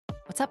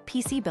What's up,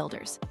 PC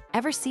builders?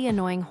 Ever see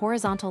annoying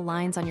horizontal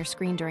lines on your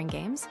screen during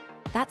games?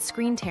 That's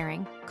screen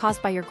tearing,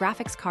 caused by your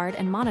graphics card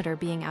and monitor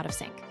being out of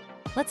sync.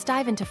 Let's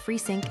dive into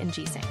FreeSync and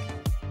G-Sync.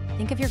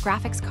 Think of your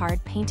graphics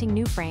card painting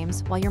new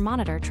frames while your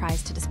monitor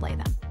tries to display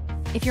them.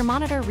 If your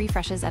monitor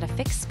refreshes at a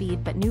fixed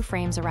speed but new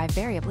frames arrive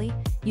variably,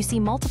 you see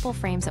multiple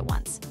frames at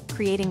once,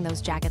 creating those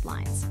jagged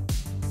lines.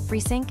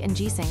 FreeSync and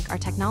G-Sync are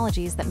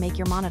technologies that make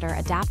your monitor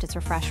adapt its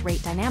refresh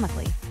rate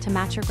dynamically to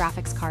match your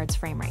graphics card's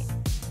frame rate.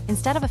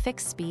 Instead of a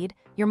fixed speed,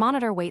 your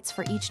monitor waits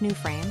for each new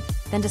frame,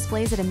 then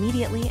displays it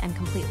immediately and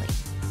completely.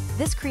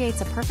 This creates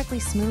a perfectly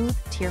smooth,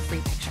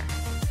 tear-free picture.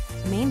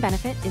 The main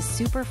benefit is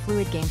super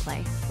fluid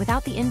gameplay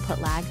without the input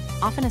lag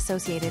often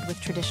associated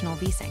with traditional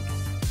V-Sync.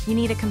 You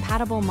need a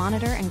compatible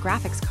monitor and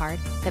graphics card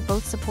that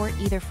both support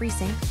either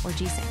FreeSync or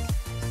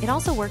G-Sync. It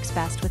also works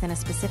best within a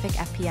specific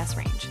FPS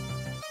range.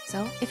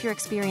 So, if you're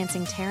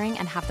experiencing tearing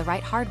and have the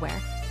right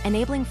hardware,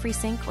 enabling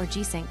FreeSync or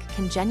G-Sync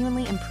can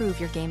genuinely improve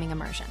your gaming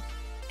immersion.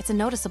 It's a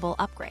noticeable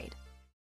upgrade.